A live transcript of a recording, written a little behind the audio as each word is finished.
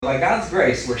By God's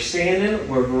grace, we're standing,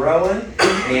 we're growing,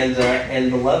 and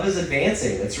the love is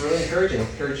advancing. It's really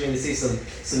encouraging to see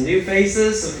some new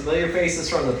faces, some familiar faces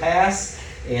from the past,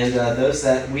 and those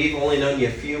that we've only known you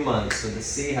a few months. But to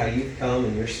see how you've come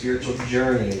in your spiritual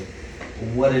journey,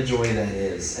 what a joy that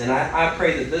is. And I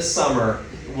pray that this summer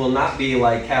will not be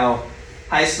like how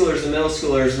high schoolers and middle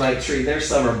schoolers might treat their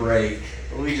summer break.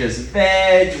 We just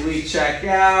veg, we check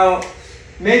out,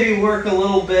 maybe work a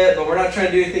little bit, but we're not trying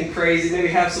to do anything crazy. Maybe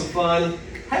have some fun.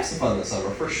 Have some fun this summer,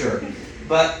 for sure.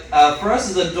 But for us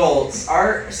as adults,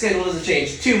 our schedule doesn't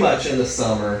change too much in the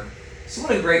summer. So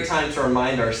what a great time to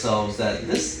remind ourselves that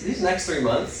these next 3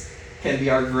 months can be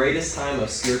our greatest time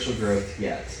of spiritual growth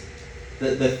yet.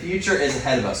 The future is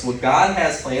ahead of us. What God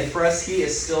has planned for us, He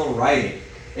is still writing.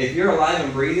 If you're alive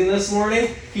and breathing this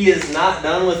morning, He is not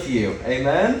done with you.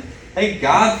 Amen? Thank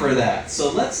God for that.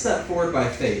 So let's step forward by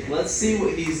faith. Let's see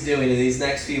what He's doing in these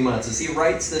next few months as He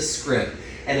writes this script.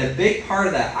 And a big part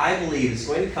of that, I believe, is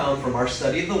going to come from our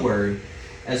study of the Word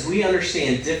as we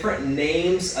understand different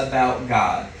names about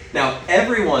God. Now,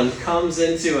 everyone comes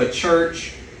into a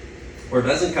church, or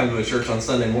doesn't come to a church on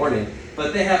Sunday morning,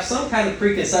 but they have some kind of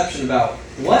preconception about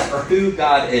what or who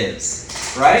God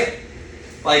is, right?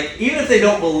 Like, even if they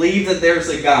don't believe that there's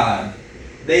a God,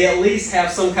 they at least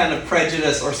have some kind of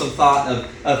prejudice or some thought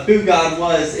of who God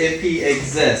was if He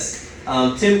exists.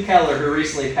 Tim Keller, who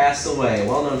recently passed away, a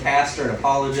well-known pastor and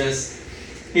apologist,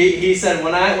 he said,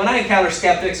 when I encounter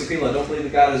skeptics or people that don't believe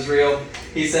that God is real,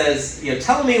 he says,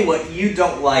 tell me what you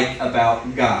don't like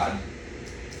about God.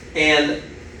 And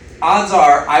odds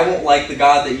are I won't like the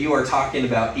God that you are talking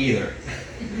about either.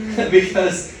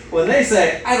 Because when they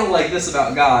say, I don't like this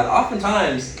about God,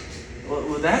 oftentimes,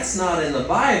 well, that's not in the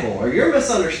Bible, or you're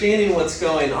misunderstanding what's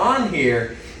going on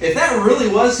here. If that really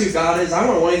was who God is, I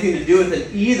don't want anything to do with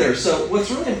it either. So what's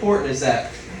really important is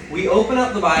that we open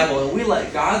up the Bible and we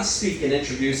let God speak and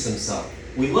introduce Himself.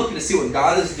 We look to see what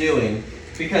God is doing,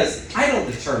 because I don't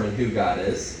determine who God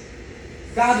is.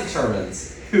 God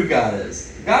determines who God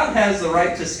is. God has the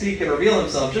right to speak and reveal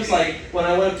Himself, just like when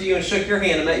I went up to you and shook your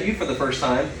hand and met you for the first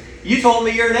time. You told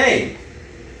me your name.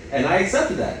 And I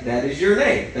accepted that. That is your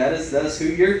name. That is who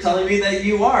you're telling me that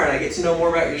you are. And I get to know more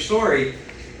about your story.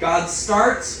 God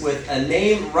starts with a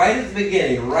name right at the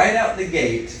beginning, right out the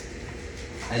gate.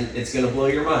 And it's going to blow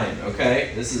your mind,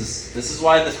 okay? This is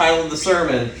why the title of the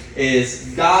sermon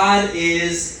is God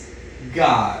is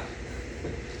God.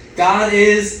 God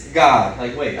is God.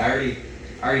 Like, wait, I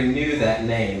already knew that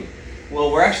name.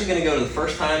 Well, we're actually going to go to the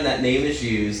first time that name is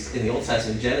used in the Old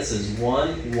Testament, Genesis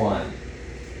 1:1.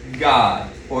 God,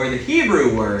 or the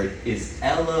Hebrew word is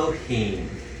Elohim.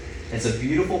 It's a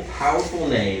beautiful, powerful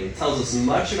name. It tells us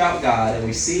much about God, and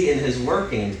we see in His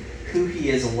working who He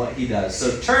is and what He does.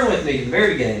 So turn with me to the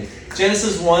very beginning,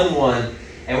 Genesis 1:1,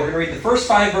 and we're going to read the first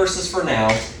 5 verses for now.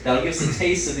 That'll give us a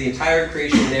taste of the entire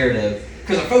creation narrative,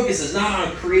 because our focus is not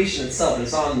on creation itself,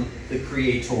 it's on the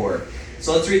Creator.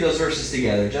 So let's read those verses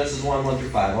together, Genesis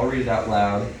 1:1-5. I'll read it out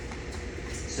loud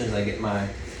as soon as I get my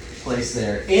place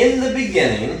there. In the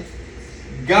beginning,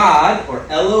 God, or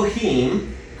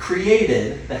Elohim,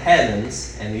 created the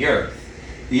heavens and the earth.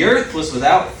 The earth was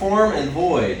without form and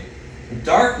void.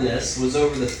 Darkness was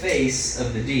over the face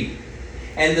of the deep.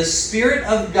 And the Spirit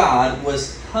of God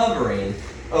was hovering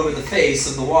over the face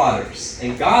of the waters.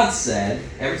 And God said,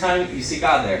 every time you see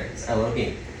God there, it's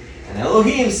Elohim. And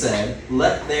Elohim said,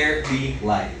 let there be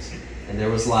light. And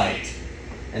there was light.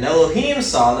 And Elohim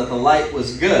saw that the light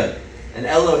was good. And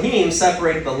Elohim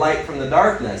separated the light from the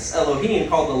darkness. Elohim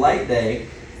called the light day,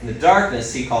 and the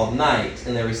darkness He called night.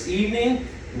 And there was evening,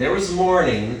 and there was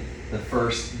morning, the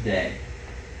first day.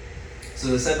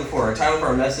 So as I said before, our title for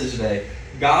our message today,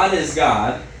 God is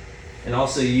God, and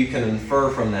also you can infer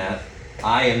from that,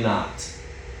 I am not.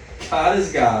 God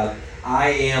is God,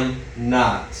 I am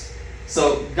not.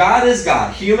 So God is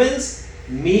God. Humans,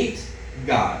 meet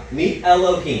God. Meet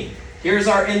Elohim. Here's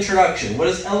our introduction. What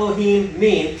does Elohim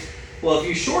mean? Well, if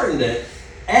you shortened it,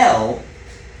 El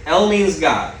means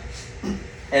God.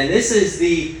 And this is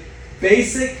the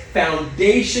basic,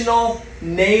 foundational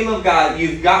name of God.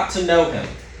 You've got to know Him.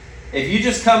 If you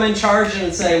just come in charging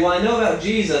and say, well, I know about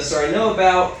Jesus, or I know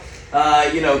about,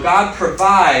 God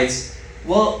provides,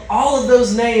 well, all of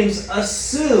those names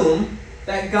assume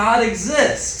that God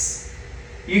exists.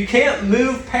 You can't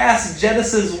move past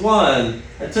Genesis 1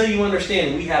 until you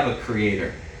understand we have a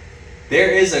Creator.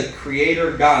 There is a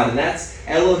Creator God, and that's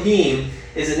Elohim,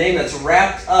 is a name that's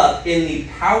wrapped up in the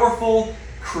powerful,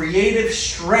 creative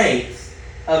strength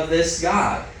of this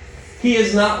God. He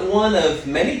is not one of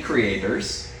many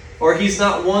creators, or He's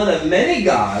not one of many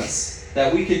gods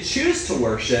that we could choose to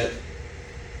worship.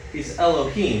 He's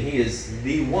Elohim. He is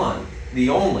the one, the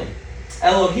only.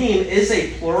 Elohim is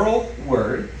a plural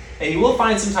word, and you will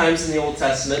find sometimes in the Old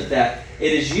Testament that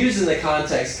it is used in the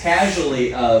context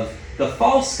casually of the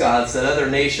false gods that other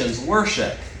nations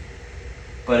worship.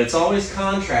 But it's always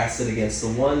contrasted against the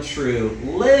one true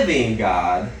living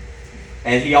God.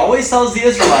 And he always tells the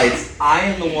Israelites, I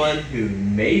am the one who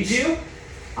made you.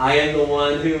 I am the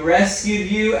one who rescued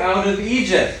you out of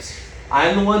Egypt. I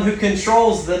am the one who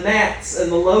controls the gnats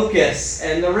and the locusts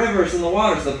and the rivers and the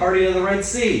waters, the parting of the Red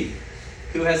Sea.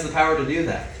 Who has the power to do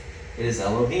that? It is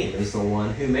Elohim. It is the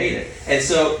one who made it. And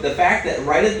so the fact that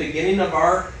right at the beginning of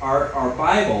our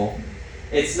Bible,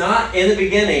 it's not in the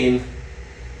beginning,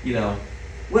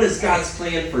 what is God's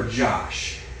plan for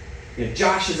Josh?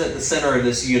 Josh is at the center of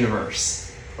this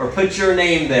universe. Or put your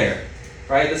name there.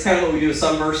 Right? That's kind of what we do with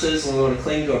some verses when we want to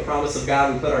cling to a promise of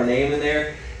God. We put our name in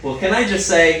there. Well, can I just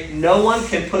say, no one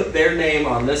can put their name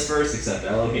on this verse except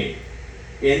Elohim.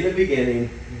 In the beginning,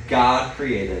 God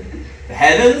created the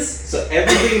heavens, so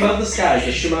everything above the skies,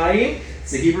 the Shemayim,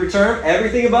 it's the Hebrew term,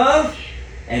 everything above,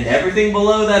 and everything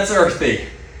below that's earthy.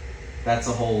 That's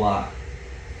a whole lot.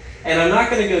 And I'm not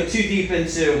going to go too deep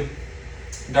into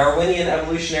Darwinian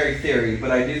evolutionary theory, but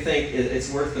I do think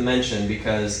it's worth the mention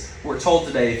because we're told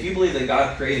today, if you believe that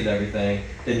God created everything,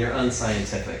 then you're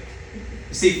unscientific.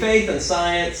 You see, faith and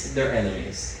science, they're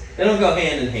enemies. They don't go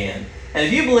hand in hand. And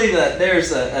if you believe that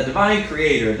there's a divine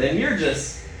creator, then you're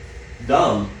just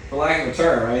dumb, for lack of a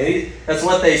term. I mean, that's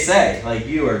what they say. Like,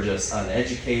 you are just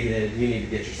uneducated. You need to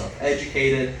get yourself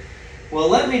educated. Well,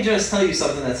 let me just tell you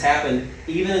something that's happened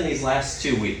even in these last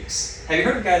 2 weeks. Have you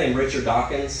heard of a guy named Richard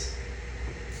Dawkins?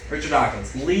 Richard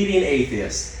Dawkins, leading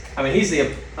atheist. I mean, he's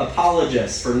the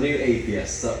apologist for new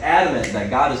atheists. So adamant that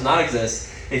God does not exist.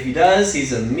 If he does,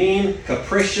 he's a mean,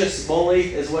 capricious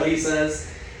bully, is what he says.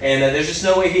 And there's just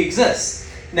no way he exists.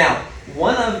 Now,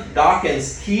 one of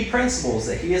Dawkins' key principles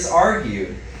that he has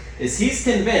argued is he's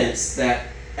convinced that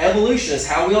evolution is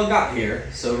how we all got here.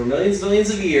 So over millions and billions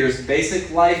of years,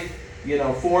 basic life,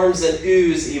 forms and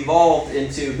ooze evolved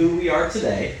into who we are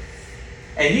today.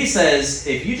 And he says,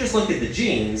 if you just look at the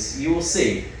genes, you will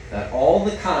see that all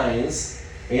the kinds,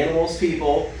 animals,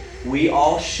 people, we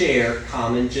all share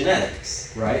common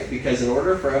genetics, right? Because in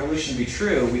order for evolution to be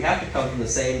true, we have to come from the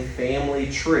same family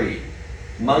tree.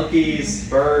 Monkeys,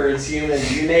 birds,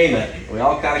 humans, you name it. We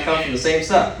all kind of come from the same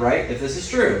stuff, right? If this is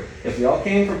true. If we all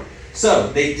came from...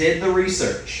 So, they did the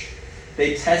research.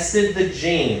 They tested the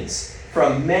genes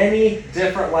from many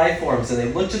different life forms, and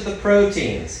they looked at the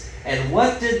proteins. And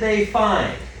what did they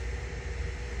find?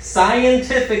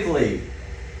 Scientifically,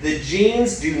 the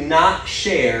genes do not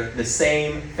share the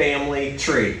same family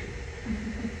tree.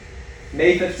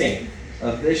 May 15th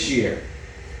of this year.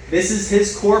 This is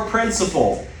his core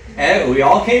principle. We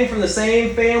all came from the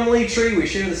same family tree. We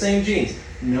share the same genes.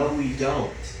 No, we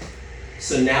don't.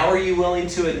 So now are you willing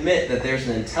to admit that there's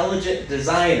an intelligent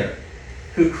designer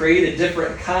who created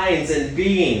different kinds and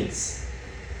beings?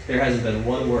 There hasn't been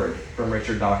one word from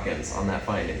Richard Dawkins on that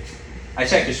finding. I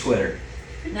checked his Twitter.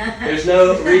 There's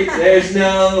no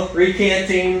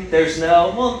recanting.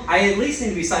 I at least need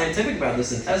to be scientific about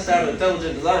this and test out an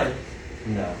intelligent design.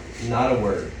 No, not a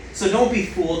word. So don't be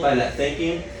fooled by that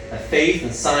thinking that faith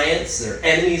and science are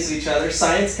enemies of each other.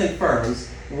 Science confirms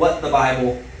what the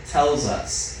Bible tells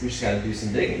us. We just got to do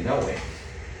some digging, don't we?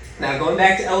 Now, going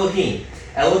back to Elohim.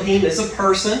 Elohim is a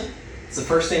person. It's the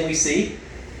first thing we see.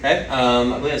 Okay? I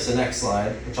believe it's the next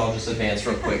slide, which I'll just advance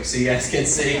real quick so you guys can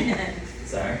see.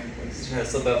 Sorry. Trying to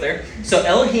slip out there. So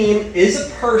Elohim is a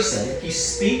person. He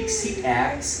speaks, he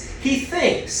acts, he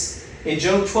thinks. In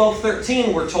Job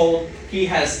 12:13, we're told he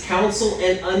has counsel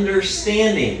and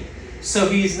understanding. So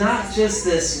he's not just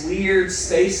this weird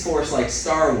space force like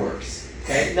Star Wars.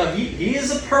 Okay? No, he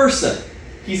is a person.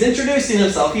 He's introducing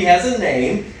himself. He has a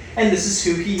name, and this is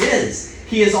who he is.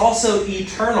 He is also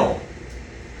eternal.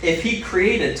 If he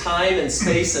created time and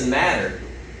space and matter,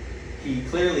 he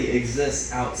clearly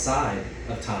exists outside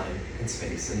of time and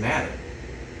space and matter.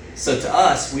 So to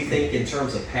us, we think in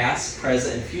terms of past,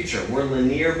 present, and future. We're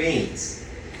linear beings.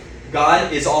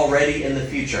 God is already in the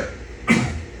future.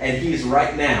 And he's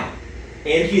right now.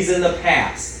 And he's in the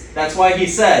past. That's why he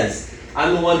says,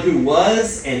 I'm the one who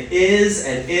was and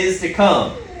is to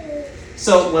come.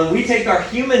 So when we take our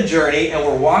human journey and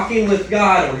we're walking with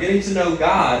God and we're getting to know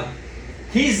God,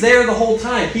 he's there the whole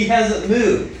time. He hasn't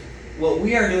moved. What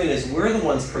we are doing is we're the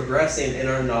ones progressing in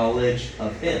our knowledge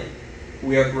of him.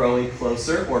 We are growing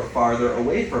closer or farther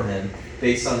away from him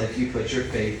based on if you put your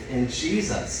faith in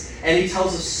Jesus. And he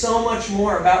tells us so much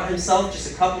more about himself,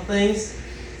 just a couple things.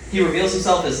 He reveals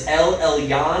himself as El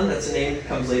Elyon, that's a name that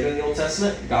comes later in the Old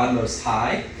Testament, God Most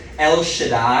High. El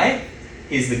Shaddai,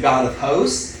 he's the God of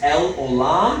hosts. El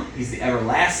Olam, he's the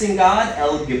everlasting God.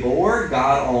 El Gibor,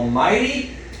 God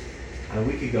Almighty. And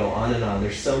we could go on and on.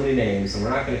 There's so many names, and we're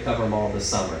not going to cover them all this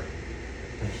summer.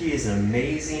 But he is an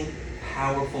amazing,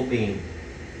 powerful being.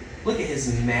 Look at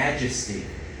his majesty.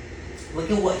 Look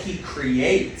at what he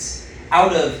creates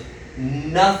out of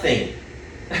nothing.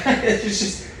 It's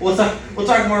just we'll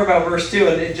talk more about verse 2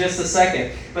 in just a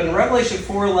second. But in Revelation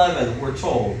 4:11, we're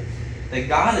told that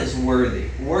God is worthy.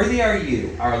 Worthy are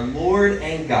you, our Lord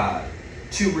and God,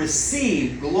 to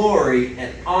receive glory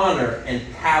and honor and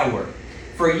power.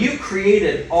 For you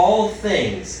created all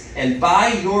things, and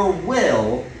by your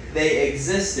will they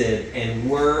existed and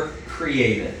were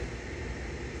created.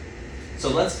 So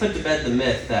let's put to bed the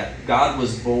myth that God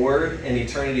was bored in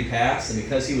eternity past, and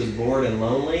because he was bored and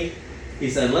lonely, he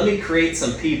said, let me create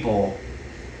some people.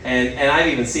 And I've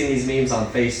even seen these memes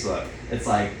on Facebook. It's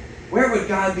like, where would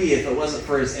God be if it wasn't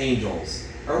for his angels?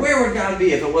 Or where would God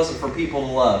be if it wasn't for people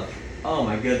to love? Oh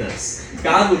my goodness.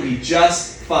 God would be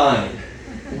just fine.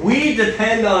 We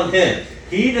depend on him.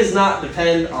 He does not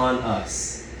depend on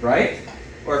us, right?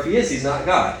 Or if he is, he's not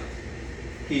God.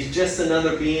 He's just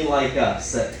another being like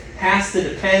us that has to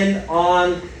depend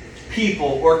on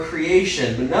people or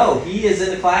creation. But no, he is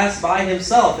in a class by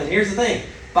himself. And here's the thing.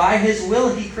 By his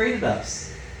will, he created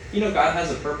us. You know, God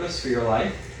has a purpose for your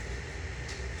life.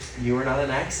 You are not an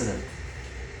accident.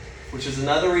 Which is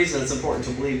another reason it's important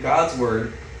to believe God's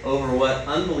word over what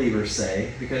unbelievers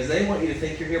say, because they want you to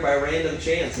think you're here by random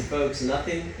chance. And folks,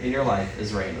 nothing in your life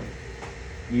is random.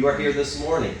 You are here this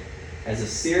morning as a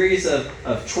series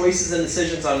of choices and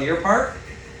decisions on your part.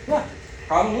 Yeah,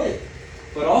 probably.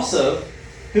 But also,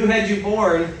 who had you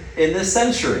born in this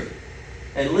century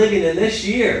and living in this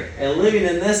year and living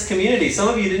in this community? Some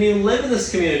of you didn't even live in this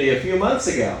community a few months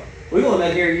ago. We've only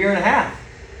been here a year and a half.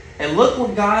 And look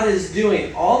what God is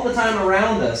doing all the time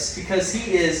around us, because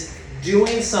he is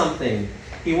doing something.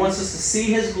 He wants us to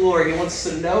see his glory. He wants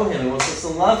us to know him. He wants us to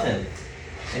love him.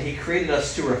 And he created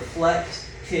us to reflect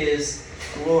his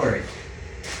glory.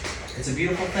 It's a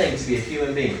beautiful thing to be a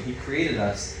human being. He created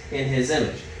us in his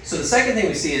image. So the second thing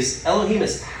we see is Elohim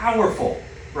is powerful,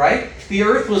 right? The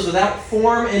earth was without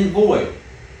form and void.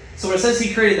 So when it says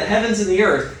he created the heavens and the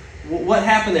earth, what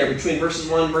happened there between verses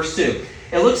 1 and verse 2?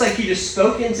 It looks like he just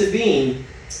spoke into being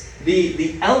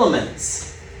the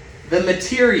elements, the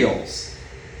materials.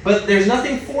 But there's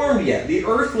nothing formed yet. The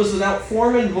earth was without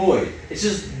form and void. It's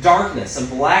just darkness and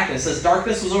blackness. It says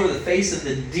darkness was over the face of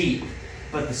the deep.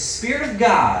 But the Spirit of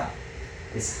God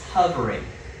is hovering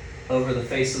over the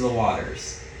face of the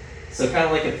waters. So kind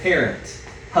of like a parent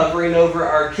hovering over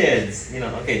our kids. You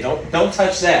know, okay, don't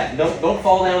touch that. Don't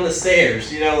fall down the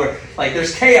stairs. You know, we're, like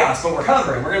there's chaos, but we're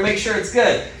hovering. We're going to make sure it's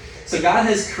good. So God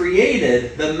has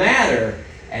created the matter,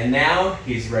 and now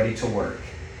he's ready to work.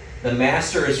 The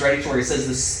master is ready to work. It says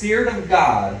the Spirit of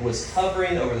God was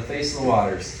hovering over the face of the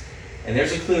waters. And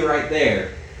there's a clue right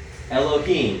there.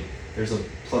 Elohim. There's a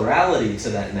plurality to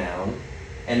that noun.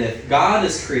 And if God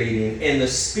is creating, and the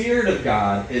Spirit of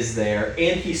God is there,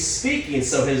 and he's speaking,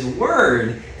 so his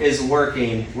word is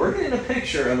working, we're getting a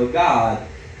picture of a God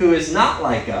who is not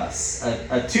like us.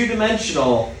 A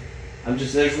two-dimensional,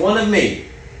 there's one of me.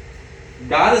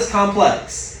 God is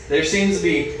complex. There seems to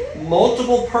be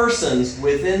multiple persons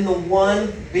within the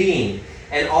one being.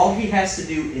 And all he has to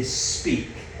do is speak,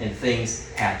 and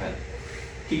things happen.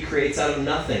 He creates out of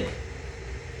nothing.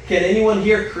 Can anyone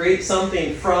here create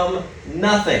something from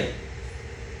nothing?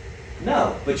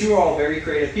 No, but you are all very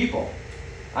creative people.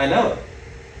 I know it.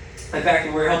 In fact,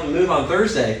 when we were helping move on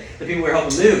Thursday, the people we were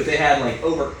helping move, they had like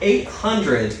over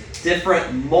 800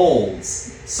 different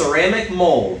molds, ceramic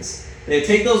molds. They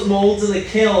take those molds in the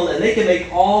kiln and they can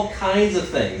make all kinds of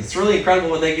things. It's really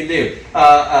incredible what they can do.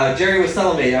 Jerry was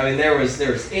telling me, I mean, there was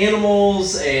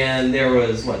animals, and there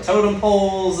was totem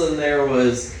poles, and there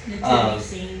was nativity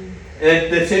scene. The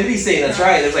nativity scene. That's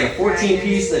right. There's like a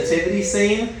 14-piece nativity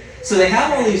scene. So they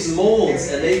have all these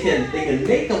molds, and they can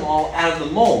make them all out of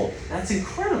the mold. That's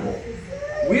incredible.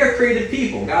 We are creative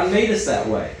people. God made us that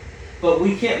way, but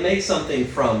we can't make something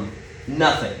from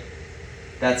nothing.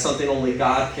 That's something only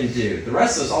God can do. The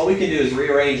rest of us, all we can do is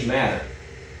rearrange matter.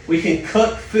 We can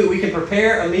cook food. We can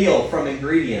prepare a meal from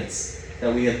ingredients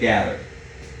that we have gathered.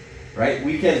 Right?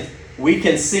 We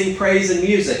can sing praise and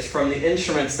music from the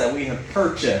instruments that we have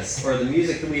purchased or the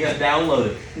music that we have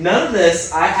downloaded. None of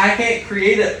this, I can't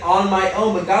create it on my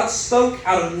own, but God spoke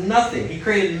out of nothing. He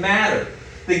created matter,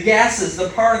 the gases, the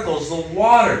particles, the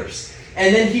waters.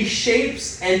 And then he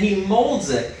shapes and he molds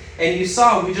it. And you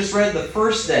saw, we just read the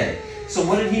first day. So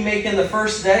what did he make in the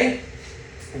first day?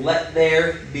 Let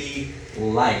there be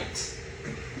light.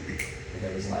 And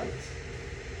there was his light.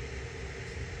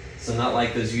 So not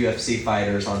like those UFC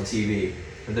fighters on TV.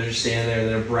 But they're just standing there and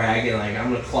they're bragging like,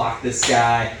 I'm going to clock this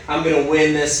guy. I'm going to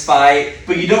win this fight.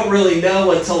 But you don't really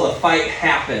know until the fight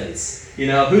happens. You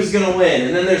know, who's going to win?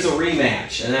 And then there's a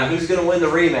rematch. And now who's going to win the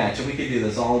rematch? And we could do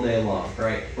this all day long,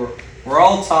 right? We're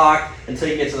all talk until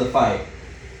you get to the fight.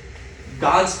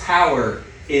 God's power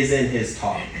is in his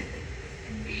talk.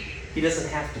 He doesn't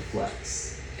have to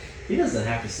flex. He doesn't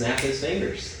have to snap his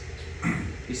fingers.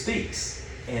 He speaks.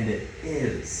 And it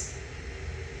is.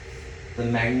 The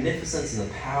magnificence and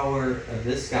the power of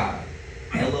this God,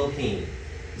 Elohim,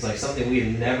 is like something we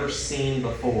have never seen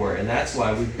before. And that's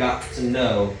why we've got to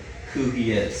know who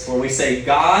he is. When we say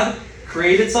God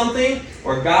created something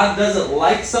or God doesn't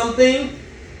like something,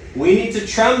 we need to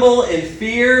tremble in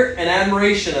fear and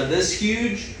admiration of this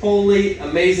huge, holy,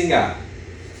 amazing God.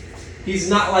 He's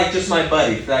not like just my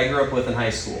buddy that I grew up with in high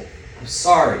school. I'm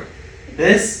sorry.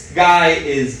 This guy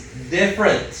is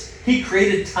different. He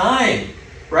created time.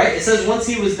 Right? It says once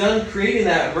he was done creating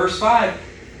that, verse 5,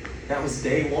 that was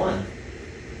day 1.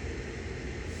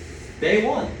 Day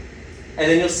 1. And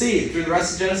then you'll see through the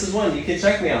rest of Genesis 1, you can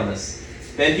check me on this.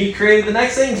 Then he created the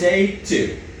next thing, day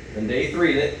 2. Then day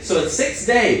 3. So in 6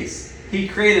 days, he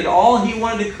created all he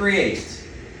wanted to create.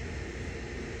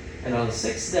 And on the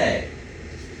 6th day,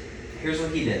 here's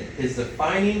what he did. His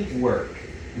defining work,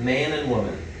 man and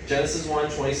woman. Genesis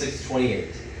 1, 26 to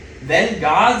 28. Then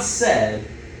God said,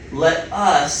 let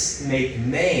us make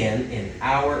man in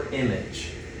our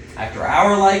image, after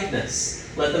our likeness.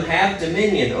 Let them have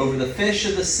dominion over the fish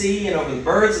of the sea, and over the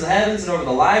birds of the heavens, and over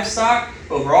the livestock,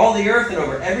 over all the earth, and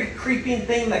over every creeping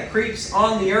thing that creeps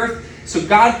on the earth. So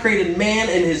God created man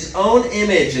in his own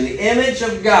image. In the image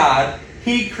of God,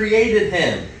 he created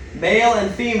him. Male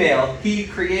and female, he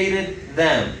created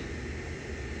them.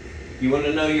 You want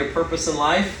to know your purpose in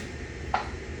life?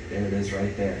 There it is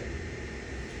right there.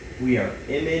 We are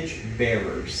image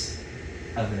bearers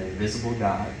of an invisible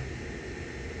God.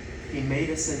 He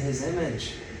made us in his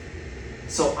image.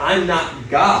 So I'm not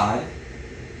God,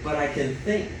 but I can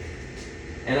think.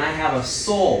 And I have a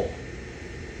soul.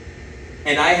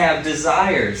 And I have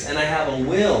desires. And I have a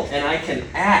will. And I can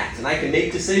act. And I can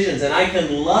make decisions. And I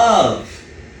can love.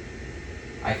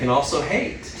 I can also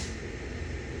hate.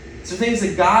 So things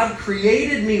that God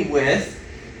created me with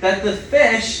that the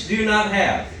fish do not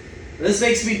have. This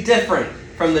makes me different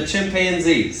from the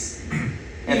chimpanzees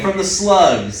and from the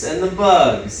slugs and the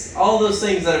bugs, all those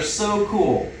things that are so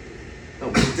cool. But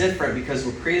we're different because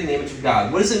we're created in the image of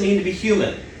God. What does it mean to be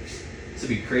human? To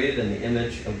be created in the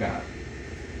image of God.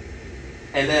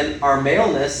 And then our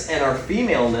maleness and our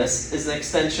femaleness is an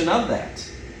extension of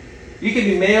that. You can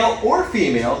be male or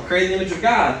female, created in the image of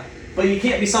God, but you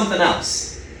can't be something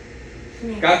else.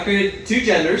 God created 2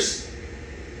 genders,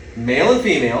 male and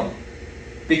female,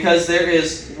 because there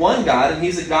is one God, and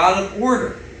he's a God of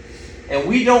order. And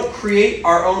we don't create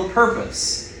our own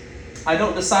purpose. I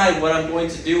don't decide what I'm going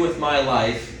to do with my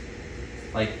life.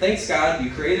 Like, thanks God,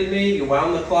 you created me, you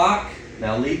wound the clock,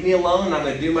 now leave me alone, and I'm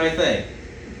going to do my thing.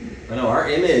 But no, our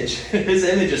image, his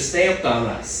image is stamped on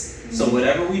us. So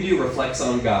whatever we do reflects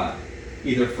on God,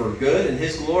 either for good and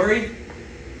his glory,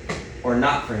 or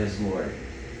not for his glory.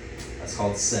 That's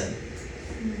called sin.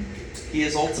 He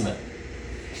is ultimate.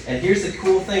 And here's the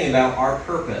cool thing about our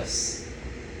purpose.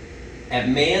 At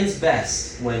man's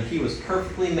best, when he was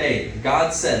perfectly made,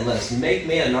 God said, let us make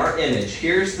man in our image.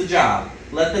 Here's the job.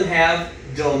 Let them have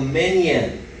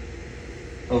dominion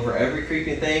over every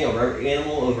creeping thing, over every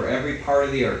animal, over every part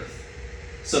of the earth.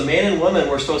 So man and woman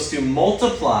were supposed to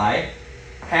multiply,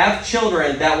 have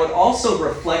children that would also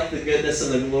reflect the goodness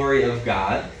and the glory of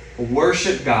God,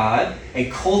 worship God,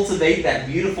 and cultivate that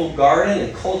beautiful garden,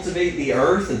 and cultivate the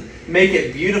earth, and make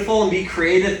it beautiful, and be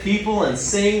creative people, and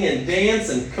sing and dance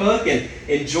and cook and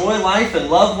enjoy life and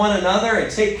love one another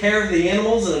and take care of the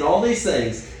animals and all these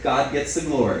things. God gets the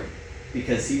glory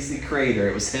because he's the creator.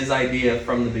 It was his idea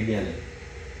from the beginning.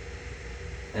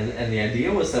 And the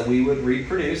idea was that we would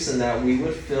reproduce and that we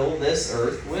would fill this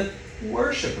earth with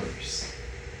worshipers.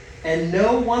 And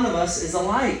no one of us is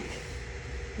alike.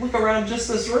 Look around just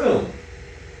this room.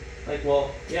 Like,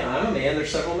 well, yeah, I'm a man.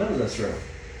 There's several men in this room.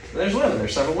 There's women.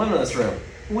 There's several women in this room.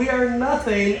 We are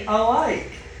nothing alike.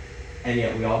 And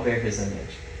yet we all bear his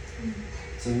image.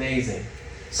 It's amazing.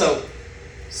 So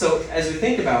as we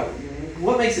think about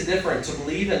what makes it different to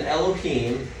believe in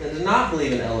Elohim and to not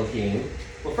believe in Elohim,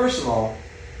 well, first of all,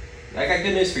 I got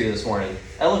good news for you this morning.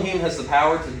 Elohim has the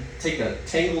power to take a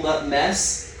tangled up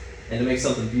mess and to make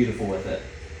something beautiful with it.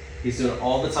 He's doing it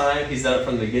all the time. He's done it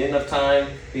from the beginning of time.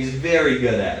 He's very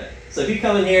good at it. So if you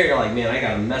come in here and you're like, man, I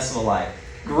got a mess of a life.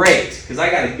 Great, because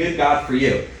I got a good God for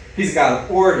you. He's a God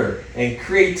of order and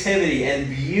creativity and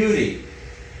beauty.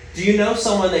 Do you know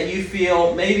someone that you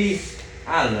feel maybe,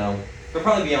 I don't know, they're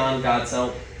probably beyond God's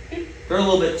help? They're a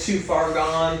little bit too far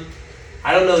gone.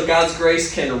 I don't know that God's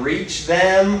grace can reach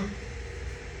them.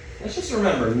 Let's just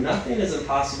remember, nothing is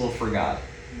impossible for God.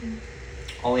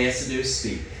 All he has to do is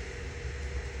speak.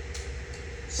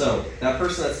 So, that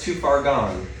person that's too far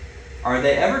gone, are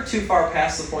they ever too far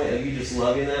past the point of you just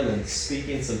loving them and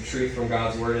speaking some truth from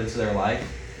God's word into their life?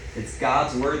 It's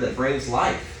God's word that brings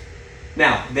life.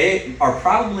 Now, they are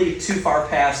probably too far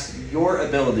past your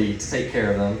ability to take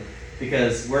care of them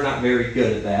because we're not very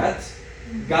good at that.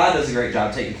 God does a great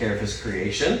job taking care of his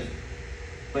creation.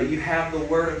 But you have the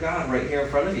word of God right here in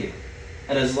front of you.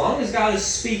 And as long as God is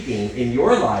speaking in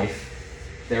your life,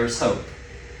 there's hope.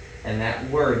 And that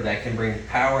word that can bring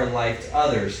power and life to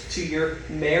others, to your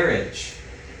marriage.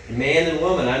 Man and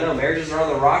woman, I know marriages are on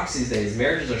the rocks these days.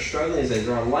 Marriages are struggling these days.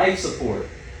 They're on life support.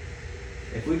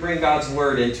 If we bring God's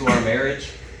word into our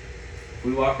marriage, if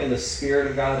we walk in the Spirit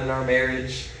of God in our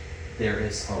marriage, there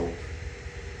is hope.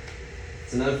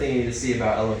 It's another thing you need to see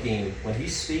about Elohim. When he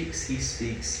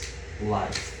speaks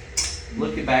life.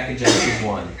 Look back at Genesis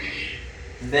 1.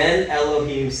 Then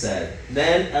Elohim said.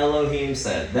 Then Elohim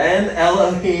said. Then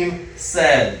Elohim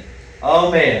said. Oh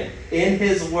man, in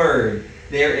his word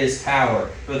there is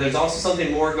power. But there's also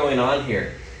something more going on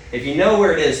here. If you know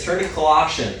where it is, turn to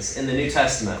Colossians in the New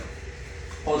Testament.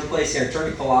 Hold your place here and turn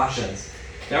to Colossians.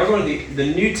 Now we're going to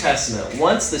the New Testament.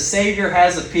 Once the Savior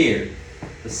has appeared,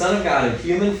 the Son of God in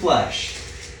human flesh,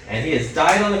 and he has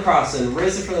died on the cross and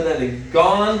risen from the dead and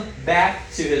gone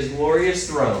back to his glorious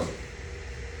throne.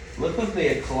 Look with me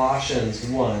at Colossians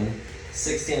 1,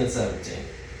 16 and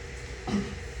 17.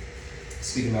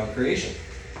 Speaking about creation.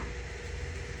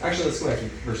 Actually, let's go back to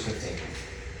verse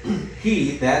 15.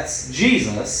 He, that's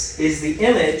Jesus, is the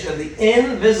image of the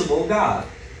invisible God,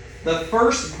 the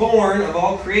firstborn of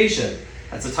all creation.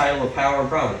 That's a title of power and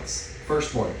prominence.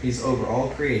 Firstborn. He's over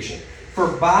all creation. For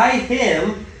by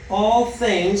him all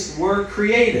things were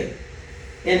created,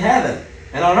 in heaven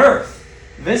and on earth,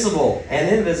 visible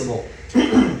and invisible.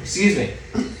 Excuse me.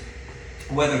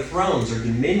 Whether thrones or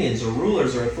dominions or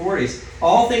rulers or authorities,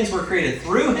 all things were created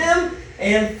through him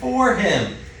and for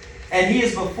him. And he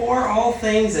is before all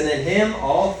things, and in him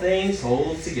all things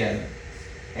hold together.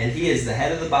 And he is the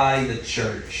head of the body, the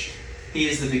church. He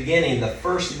is the beginning, the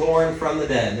firstborn from the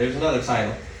dead. There's another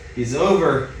title. He's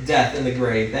over death and the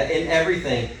grave, that in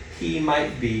everything he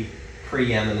might be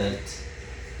preeminent.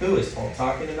 Who is Paul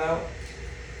talking about?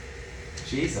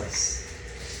 Jesus.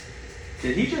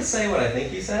 Did he just say what I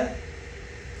think he said?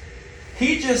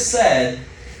 He just said,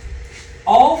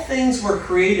 all things were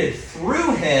created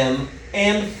through him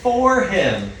and for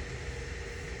him.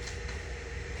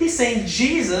 He's saying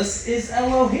Jesus is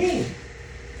Elohim.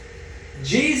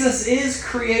 Jesus is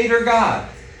Creator God.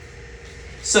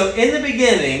 So in the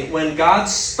beginning, when God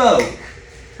spoke,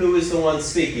 who is the one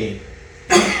speaking?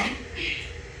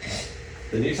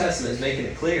 The New Testament is making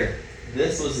it clear.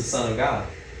 This was the Son of God.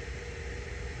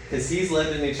 Because he's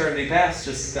lived in eternity past,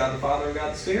 just as God the Father and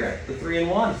God the Spirit, the three in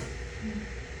one.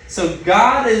 So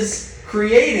God is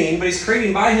creating, but he's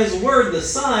creating by his word, the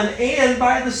Son, and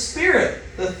by the Spirit,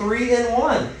 the three in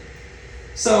one.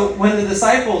 So when the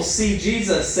disciples see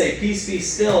Jesus say, "Peace be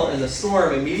still," and the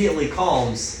storm immediately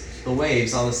calms the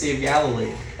waves on the Sea of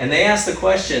Galilee, and they ask the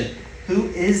question, who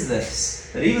is this,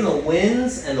 that even the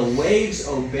winds and the waves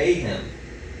obey him?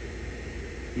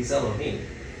 He's Elohim.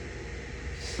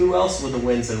 Who else would the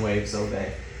winds and waves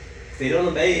obey? They don't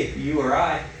obey you or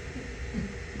I.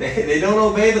 They don't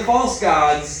obey the false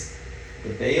gods,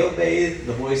 but they obey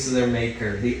the voice of their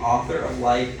Maker, the author of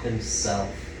life himself.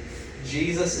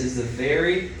 Jesus is the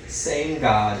very same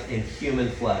God in human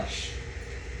flesh.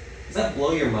 Does that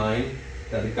blow your mind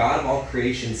that the God of all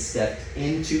creation stepped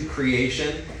into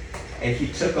creation and he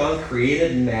took on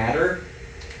created matter,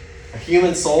 a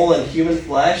human soul and human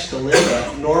flesh, to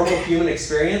live a normal human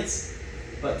experience,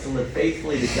 but to live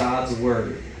faithfully to God's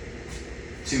word,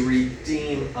 to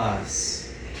redeem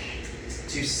us,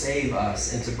 to save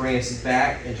us, and to bring us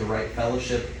back into right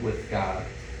fellowship with God?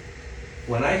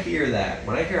 When I hear that,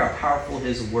 when I hear how powerful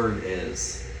his word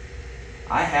is,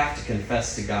 I have to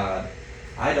confess to God,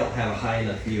 I don't have a high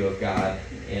enough view of God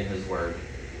and his word.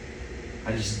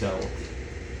 I just don't.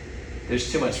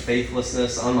 There's too much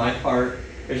faithlessness on my part.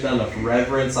 There's not enough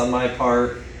reverence on my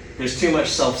part. There's too much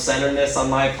self-centeredness on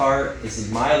my part. This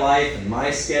is my life and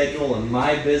my schedule and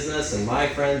my business and my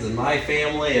friends and my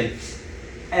family, and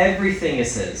everything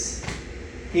is his.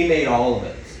 He made all of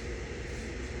it.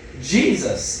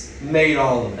 Jesus made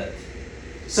all of it.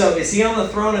 So is he on the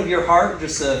throne of your heart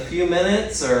just a few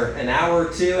minutes or an hour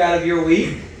or two out of your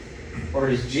week? Or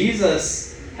does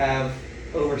Jesus have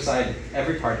oversight of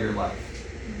every part of your life?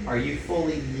 Are you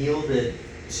fully yielded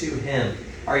to him?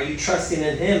 Are you trusting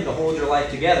in him to hold your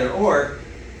life together? Or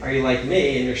are you like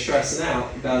me and you're stressing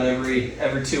out about every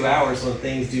 2 hours when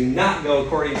things do not go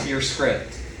according to your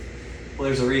script? Well,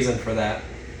 there's a reason for that.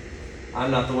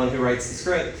 I'm not the one who writes the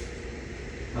script.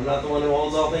 I'm not the one who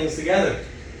holds all things together.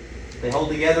 They hold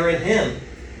together in him.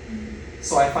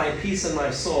 So I find peace in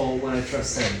my soul when I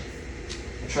trust him.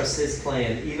 I trust his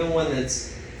plan. Even when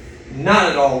it's not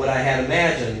at all what I had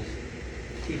imagined,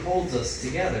 he holds us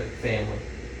together, family.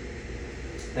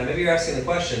 Now maybe you're asking the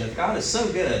question, if God is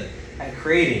so good at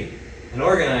creating and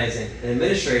organizing and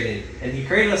administrating, and he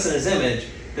created us in his image,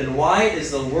 then why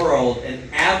is the world an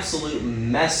absolute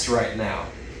mess right now?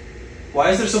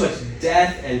 Why is there so much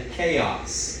death and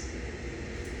chaos?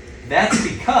 That's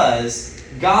because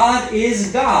God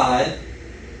is God,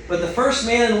 but the first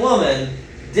man and woman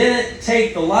didn't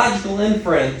take the logical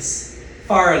inference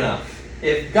far enough.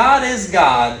 If God is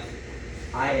God,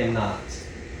 I am not.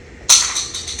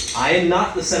 I am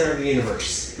not the center of the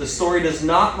universe. The story does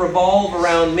not revolve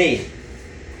around me.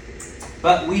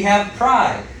 But we have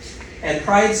pride. And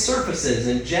pride surfaces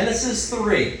in Genesis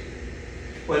 3.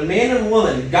 When man and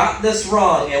woman got this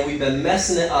wrong, and we've been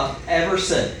messing it up ever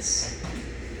since.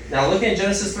 Now look at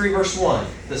Genesis 3 verse 1.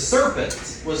 The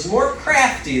serpent was more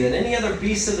crafty than any other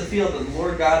beast of the field that the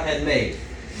Lord God had made.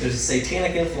 There's a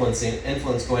satanic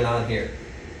influence going on here.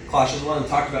 Colossians 1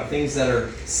 talked about things that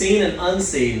are seen and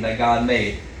unseen that God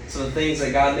made. So the things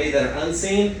that God made that are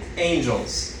unseen,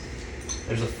 angels.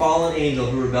 There's a fallen angel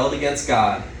who rebelled against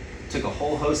God. Took a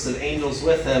whole host of angels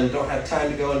with him. Don't have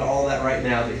time to go into all that right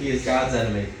now, but he is God's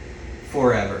enemy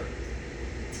forever.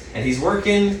 And he's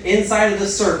working inside of the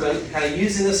serpent, kind of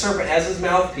using the serpent as his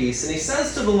mouthpiece. And he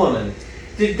says to the woman,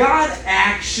 did God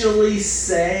actually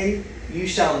say, you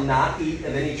shall not eat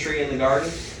of any tree in the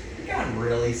garden? Did God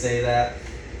really say that?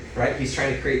 Right? He's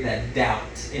trying to create that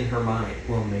doubt in her mind.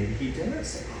 Well, maybe he did.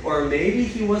 Or maybe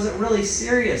he wasn't really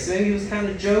serious. Maybe he was kind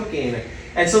of joking.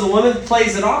 And so the woman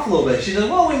plays it off a little bit. She says,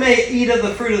 well, we may eat of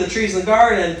the fruit of the trees in the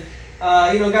garden.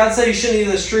 God said you shouldn't eat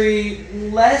of this tree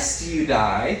lest you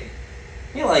die.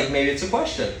 Maybe it's a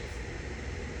question.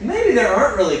 Maybe there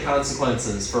aren't really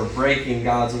consequences for breaking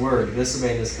God's word,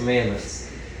 disobeying his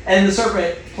commandments. And the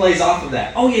serpent plays off of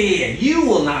that. Oh, yeah, you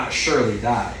will not surely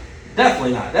die.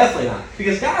 Definitely not.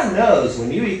 Because God knows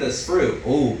when you eat this fruit,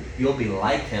 you'll be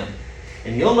like him.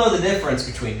 And you'll know the difference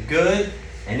between good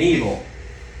and evil.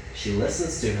 She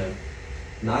listens to him.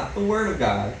 Not the word of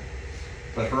God,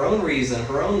 but her own reason,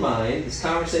 her own mind, this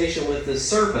conversation with this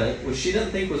serpent, which she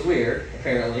didn't think was weird,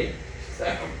 apparently.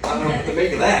 I don't know what to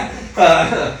make of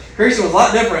that. Creation was a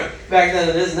lot different back then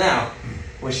than it is now.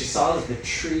 When she saw that the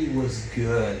tree was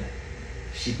good,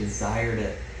 she desired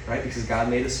it. Right? Because God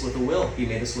made us with a will. He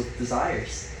made us with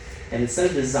desires. And instead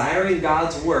of desiring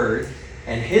God's word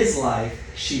and his life,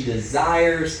 she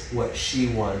desires what she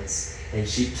wants. And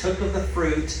she took of the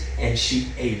fruit and she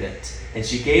ate it. And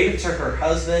she gave it to her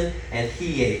husband and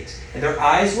he ate. And their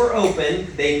eyes were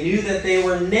open. They knew that they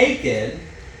were naked.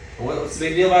 And what's the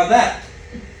big deal about that?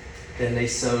 Then they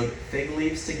sewed fig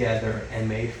leaves together and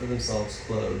made for themselves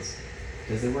clothes.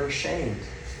 Because they were ashamed.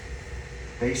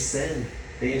 They sinned.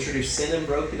 They introduced sin and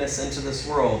brokenness into this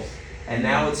world. And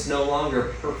now it's no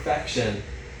longer perfection.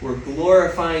 We're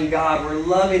glorifying God. We're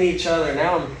loving each other.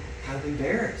 Now I'm kind of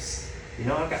embarrassed.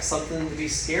 I've got something to be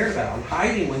scared about. I'm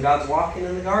hiding when God's walking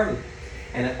in the garden.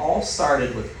 And it all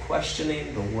started with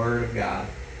questioning the Word of God.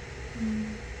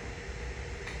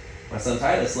 My son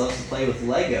Titus loves to play with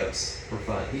Legos for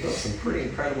fun. He builds some pretty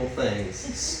incredible things.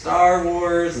 Star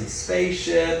Wars and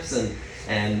spaceships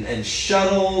and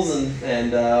shuttles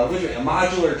and a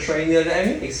modular train the other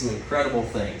day. He makes some incredible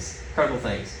things.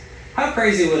 How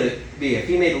crazy would it be if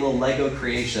he made a little Lego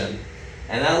creation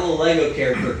and that little Lego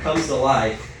character comes to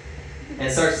life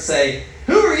and starts to say,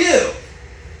 who are you?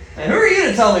 And who are you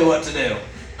to tell me what to do?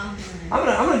 I'm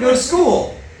gonna go to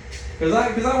school because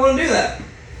I want to do that.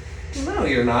 No,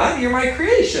 you're not. You're my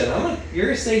creation. You're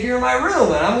gonna stay here in my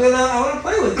room and I want to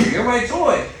play with you. You're my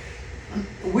toy.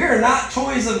 We're not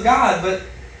toys of God, but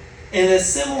in a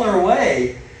similar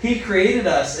way, he created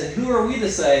us, and who are we to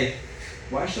say,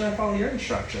 why should I follow your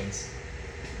instructions?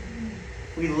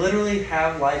 We literally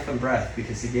have life and breath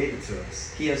because he gave it to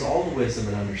us. He has all the wisdom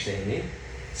and understanding.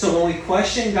 So when we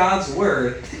question God's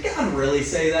word, did God really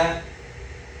say that?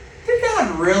 Did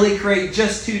God really create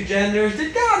just two genders?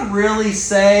 Did God really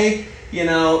say,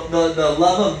 the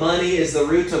love of money is the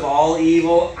root of all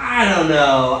evil? I don't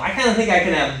know. I kind of think I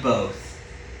can have both.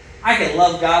 I can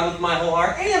love God with my whole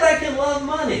heart, and I can love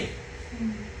money.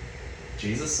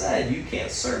 Jesus said, you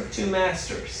can't serve two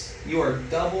masters. You are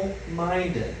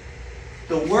double-minded.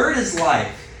 The Word is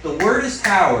life. The Word is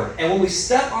power. And when we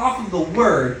step off of the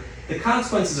Word, the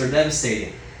consequences are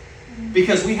devastating.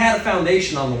 Because we had a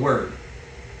foundation on the Word.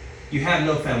 You have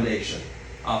no foundation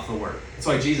off the Word. That's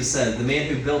why Jesus said, the man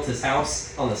who built his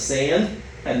house on the sand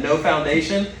had no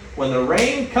foundation. When the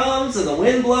rain comes and the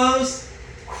wind blows,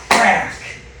 crack!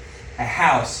 A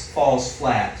house falls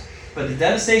flat. But the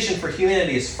devastation for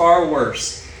humanity is far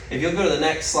worse. If you'll go to the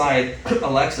next slide,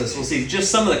 Alexis, we'll see just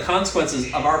some of the consequences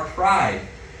of our pride.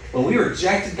 When we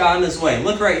rejected God in His way.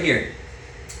 Look right here.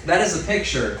 That is a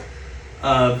picture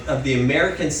of the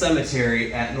American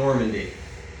cemetery at Normandy.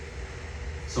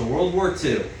 So World War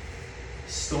II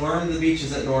stormed the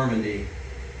beaches at Normandy,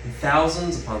 and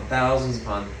thousands upon thousands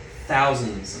upon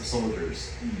thousands of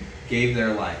soldiers gave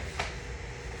their life.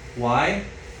 Why?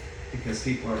 Because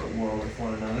people are at war with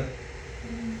one another.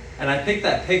 And I picked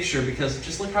that picture because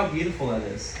just look how beautiful that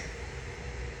is.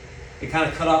 It kind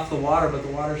of cut off the water, but the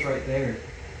water's right there.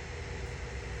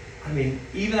 I mean,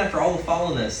 even after all the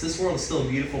fallenness, this world is still a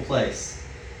beautiful place,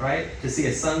 right? To see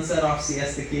a sunset off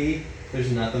Siesta Key,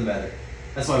 there's nothing better.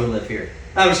 That's why we live here.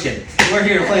 No, I'm just kidding. We're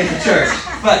here to play for church.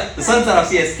 But the sunset off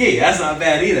Siesta Key, that's not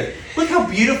bad either. Look how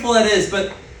beautiful that is,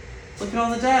 but look at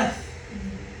all the death.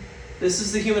 This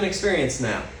is the human experience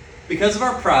now. Because of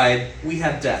our pride, we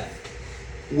have death.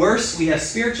 Worse, we have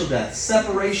spiritual death,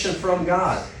 separation from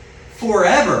God.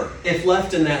 Forever, if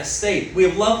left in that state. We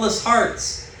have loveless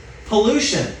hearts,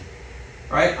 pollution.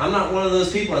 Right? I'm not one of those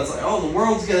people that's like, oh, the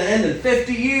world's going to end in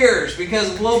 50 years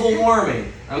because of global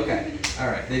warming. Okay. All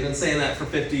right. They've been saying that for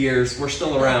 50 years. We're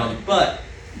still around. But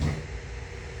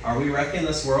are we wrecking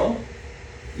this world?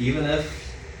 Even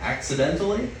if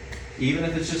accidentally? Even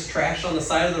if it's just trash on the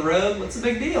side of the road? What's the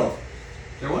big deal?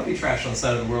 There won't be trash on the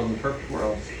side of the world in the perfect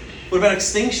world. What about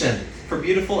extinction for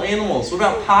beautiful animals? What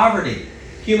about poverty?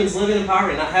 Humans living in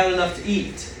poverty, not having enough to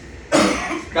eat.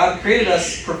 God created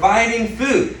us providing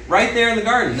food right there in the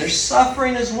garden. There's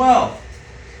suffering as well.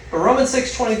 But Romans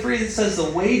 6:23 says the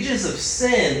wages of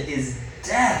sin is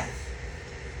death.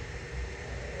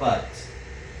 But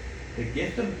the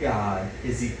gift of God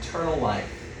is eternal life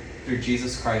through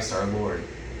Jesus Christ our Lord.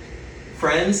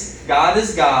 Friends, God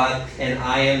is God and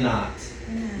I am not.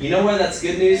 You know why that's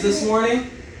good news this morning?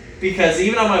 Because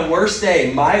even on my worst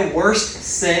day, my worst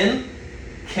sin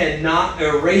cannot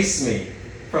erase me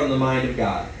from the mind of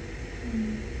God.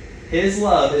 His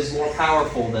love is more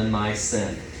powerful than my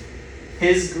sin.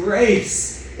 His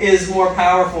grace is more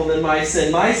powerful than my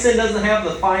sin. My sin doesn't have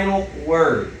the final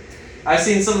word. I've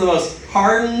seen some of the most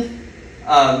hardened,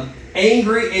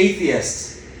 angry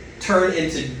atheists turn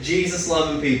into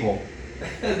Jesus-loving people.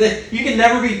 You can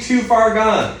never be too far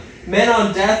gone. Men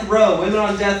on death row, women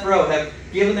on death row have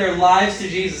given their lives to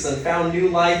Jesus and found new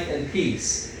life and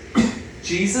peace.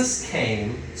 Jesus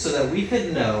came so that we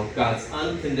could know God's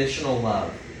unconditional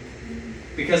love.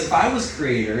 Because if I was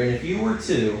creator and if you were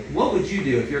too, what would you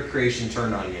do if your creation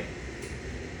turned on you?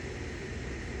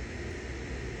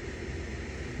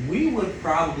 We would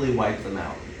probably wipe them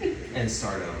out and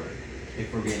start over,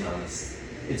 if we're being honest.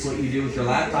 It's what you do with your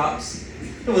laptops.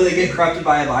 When they get corrupted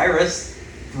by a virus,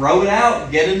 throw it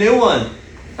out, get a new one.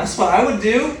 That's what I would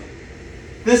do.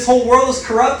 This whole world is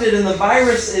corrupted and the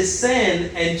virus is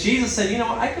sin. And Jesus said, you know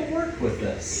what? I can work with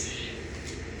this.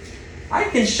 I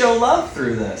can show love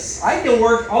through this. I can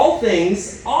work all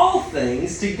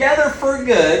things together for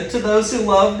good to those who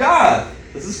love God.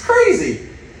 This is crazy.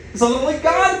 It's something only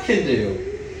God can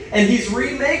do. And He's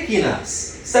remaking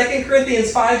us. 2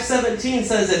 Corinthians 5:17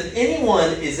 says, if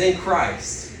anyone is in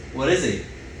Christ, what is he?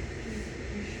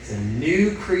 It's a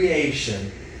new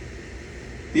creation.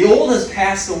 The old has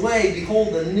passed away.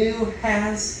 Behold, the new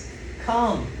has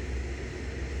come.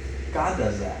 God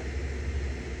does that.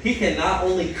 He can not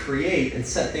only create and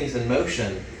set things in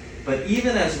motion, but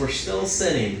even as we're still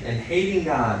sinning and hating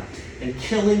God and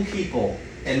killing people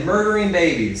and murdering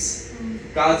babies,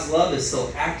 God's love is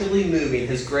still actively moving.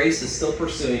 His grace is still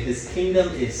pursuing. His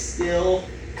kingdom is still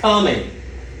coming.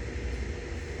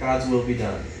 God's will be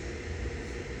done.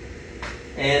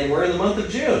 And we're in the month of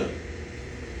June.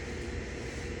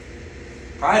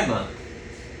 Pride Month.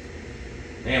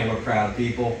 Man, we're proud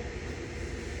people.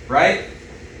 Right?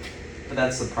 But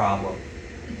that's the problem.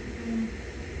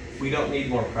 We don't need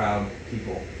more proud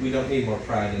people. We don't need more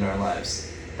pride in our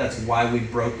lives. That's why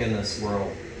we've broken this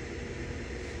world.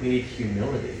 We need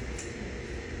humility.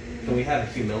 Can we have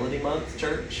a humility month,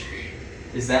 church?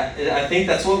 I think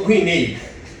that's what we need.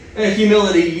 A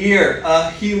humility year.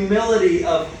 A humility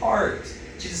of heart.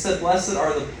 Jesus said, blessed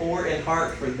are the poor in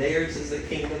heart, for theirs is the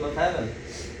kingdom of heaven.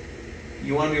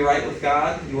 You want to be right with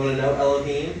God? You want to know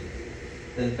Elohim?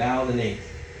 Then bow the knee.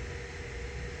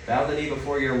 Bow the knee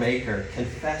before your Maker,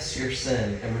 confess your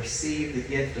sin, and receive the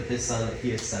gift of his Son that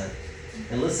he has sent.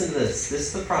 And listen to this. This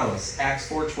is the promise. Acts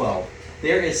 4:12.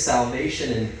 There is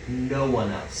salvation in no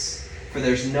one else, for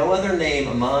there's no other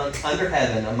name under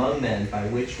heaven among men by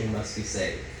which we must be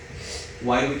saved.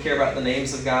 Why do we care about the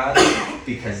names of God?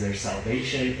 Because there's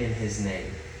salvation in his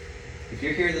name. If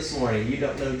you're here this morning, you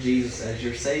don't know Jesus as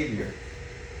your Savior.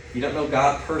 You don't know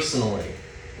God personally.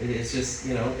 It's just,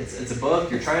 it's a book.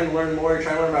 You're trying to learn more. You're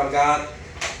trying to learn about God.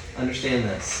 Understand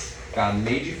this. God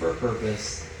made you for a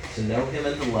purpose, to know him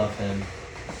and to love him,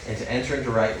 and to enter into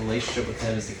right relationship with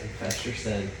him is to confess your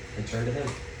sin and turn to him.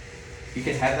 You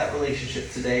can have that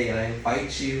relationship today, and I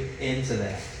invite you into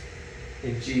that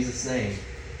in Jesus' name.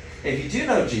 If you do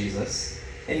know Jesus,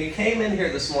 and you came in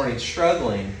here this morning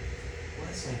struggling, what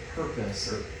is my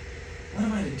purpose? Or what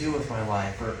am I to do with my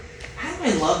life? Or how do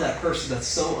I love that person that's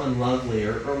so unlovely?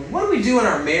 Or what do we do in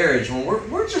our marriage when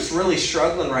we're just really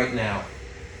struggling right now?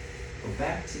 Go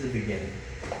back to the beginning.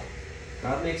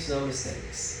 God makes no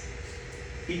mistakes.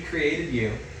 He created you.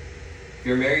 If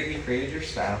you're married, he created your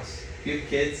spouse. If you have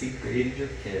kids, he created your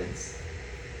kids.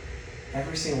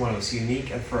 Every single one of us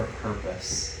unique and for a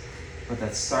purpose. But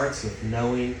that starts with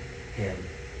knowing him.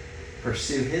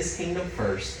 Pursue his kingdom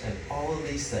first, and all of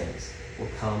these things will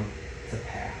come to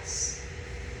pass.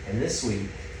 And this week,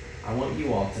 I want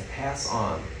you all to pass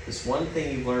on this one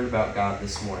thing you've learned about God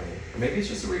this morning. Or maybe it's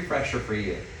just a refresher for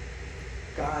you.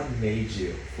 God made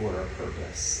you for a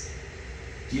purpose.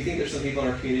 Do you think there's some people in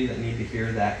our community that need to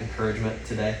hear that encouragement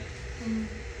today? Mm-hmm.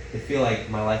 They feel like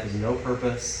my life has no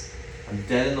purpose. I'm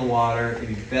dead in the water. It'd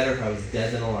be better if I was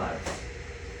dead than alive.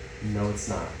 No, it's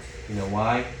not. You know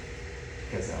why?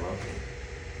 Because Elohim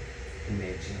made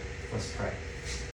you. Let's pray.